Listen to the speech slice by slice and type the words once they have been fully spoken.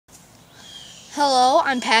Hello,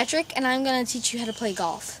 I'm Patrick, and I'm going to teach you how to play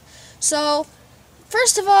golf. So,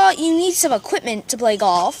 first of all, you need some equipment to play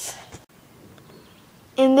golf.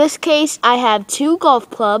 In this case, I have 2 golf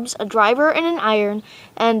clubs, a driver and an iron,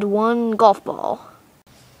 and 1 golf ball.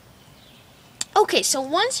 Okay, so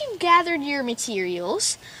once you've gathered your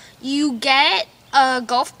materials, you get a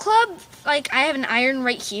golf club. Like, I have an iron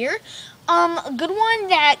right here. A good one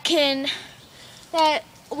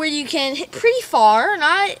where you can hit pretty far,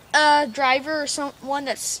 not a driver or one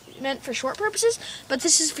that's meant for short purposes, but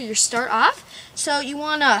this is for your start off. So you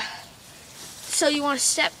wanna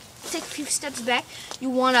take a few steps back. You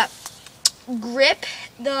wanna grip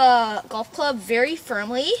the golf club very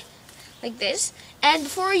firmly, like this. And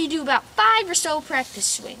before you do about 5 or so practice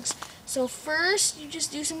swings. So first you just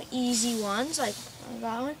do some easy ones, like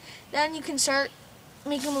that one. Then you can start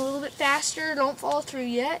making them a little bit faster. Don't fall through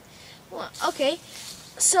yet. Okay.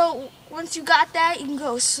 So once you got that, you can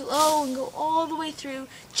go slow and go all the way through,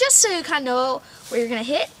 just so you kind of know where you're gonna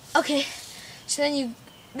hit. Okay, so then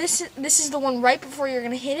this is the one right before you're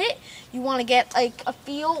gonna hit it. You want to get like a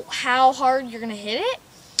feel how hard you're gonna hit it.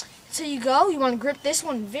 So you want to grip this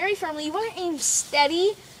one very firmly. You want to aim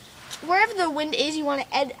steady wherever the wind is. You want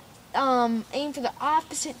to aim for the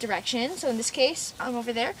opposite direction. So in this case, I'm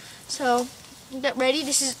over there. So get ready.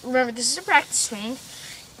 Remember, this is a practice swing.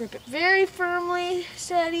 Grip it very firmly,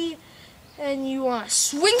 steady, and you want to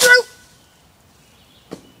swing through.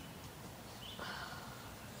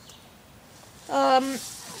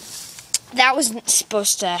 That wasn't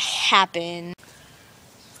supposed to happen.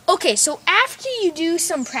 Okay, so after you do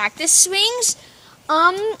some practice swings,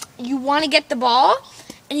 you want to get the ball,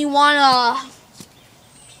 and you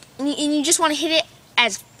just want to hit it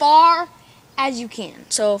as far as you can.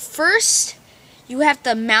 So first, you have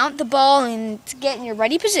to mount the ball and to get in your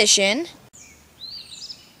ready position.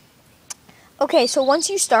 Okay, so once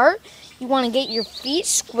you start, you want to get your feet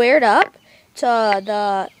squared up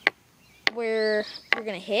to where you're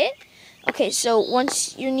going to hit. Okay, so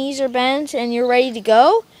once your knees are bent and you're ready to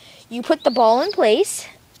go, you put the ball in place.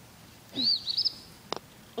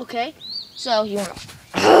 Okay, so you want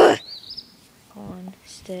to on,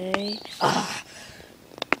 stay.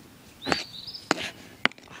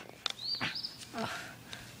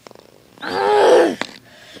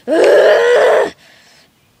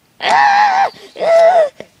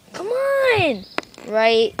 Come on!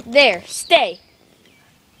 Right there. Stay.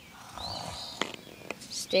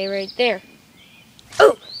 Stay right there.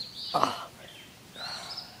 Oh!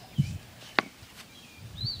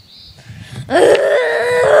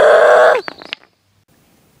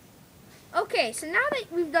 Okay, so now that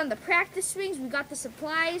we've done the practice swings, we got the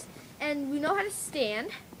supplies, and we know how to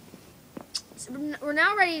stand. So we're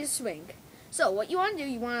now ready to swing. So what you want to do,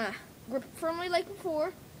 you want to grip it firmly like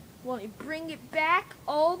before. You want to bring it back,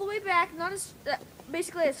 all the way back, not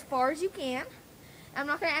basically as far as you can. I'm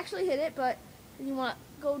not going to actually hit it, but you want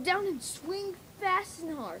to go down and swing fast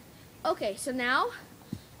and hard. Okay, so now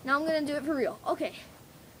I'm going to do it for real. Okay,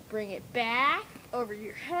 bring it back over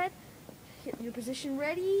your head. Get your position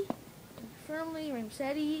ready. Firmly, ring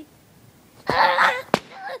steady.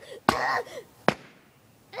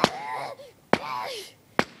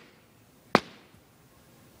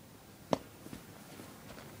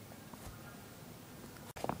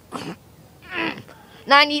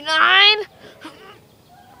 $99,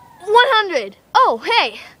 $100. Oh,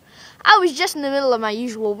 hey, I was just in the middle of my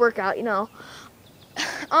usual workout, you know.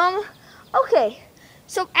 Okay,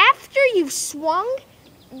 so after you've swung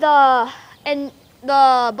the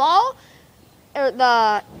ball or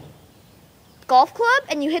the golf club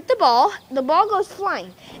and you hit the ball goes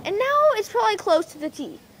flying, and now it's probably close to the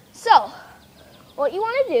tee. So what you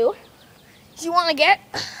want to do is you want to get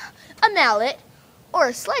a mallet, or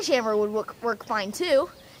a sledgehammer would work fine too.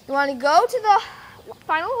 You want to go to the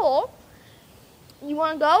final hole. You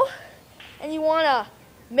want to go and you want to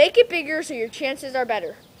make it bigger so your chances are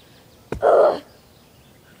better.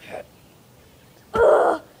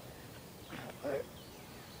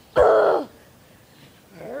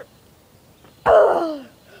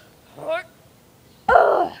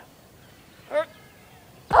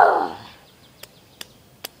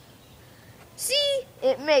 See,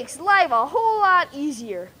 it makes life a whole lot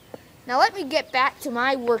easier. Now let me get back to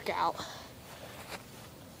my workout.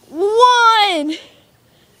 1,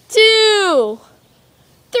 2,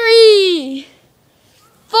 3,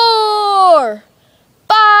 4,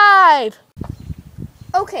 5.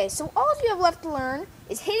 Okay, so all you have left to learn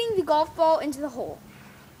is hitting the golf ball into the hole.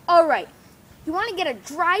 Alright, you want to get a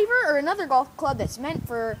driver or another golf club that's meant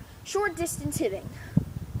for short distance hitting.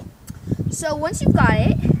 So once you've got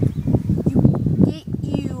it,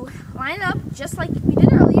 you line up just like we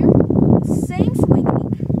did earlier, same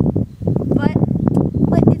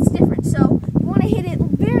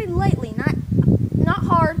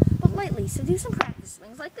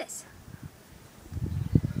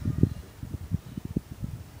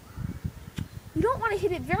you don't want to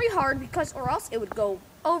hit it very hard because or else it would go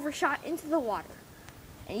overshot into the water.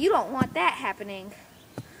 And you don't want that happening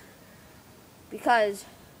because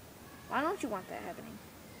why don't you want that happening?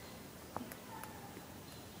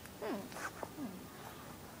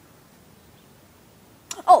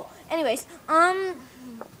 Oh, anyways,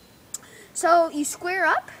 so you square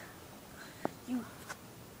up. You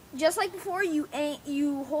just like before. You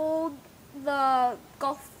hold the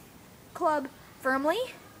golf club firmly.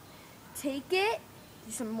 Take it.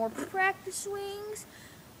 Do some more practice swings.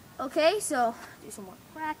 Okay, so do some more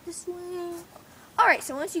practice swings. All right,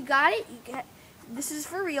 so once you got it, you get. This is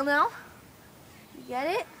for real now. You get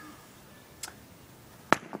it.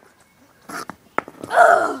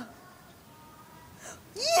 Ugh.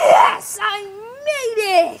 Yes, I made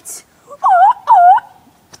it!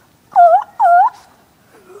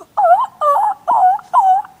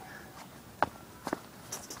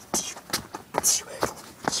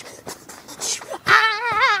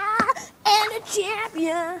 And a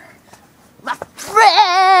champion, my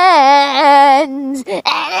friends, and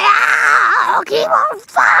I'll keep on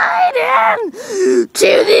fighting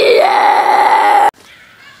to the end.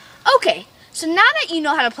 Okay, so now that you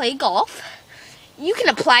know how to play golf, you can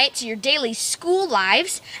apply it to your daily school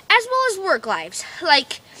lives as well as work lives,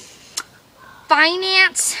 like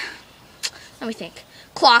finance, let me think,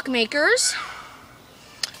 clockmakers,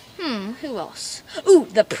 who else? Ooh,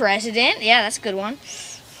 the president, yeah, that's a good one.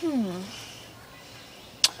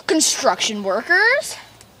 Construction workers,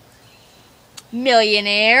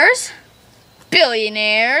 millionaires,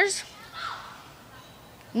 billionaires,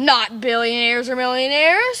 not billionaires or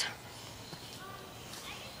millionaires,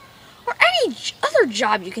 or any other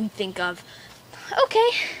job you can think of. Okay,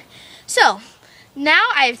 so now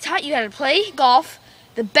I've taught you how to play golf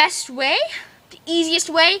the best way, the easiest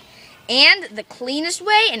way, and the cleanest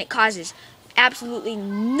way, and it causes absolutely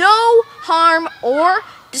no harm or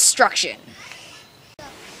destruction.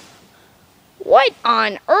 What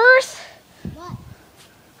on earth?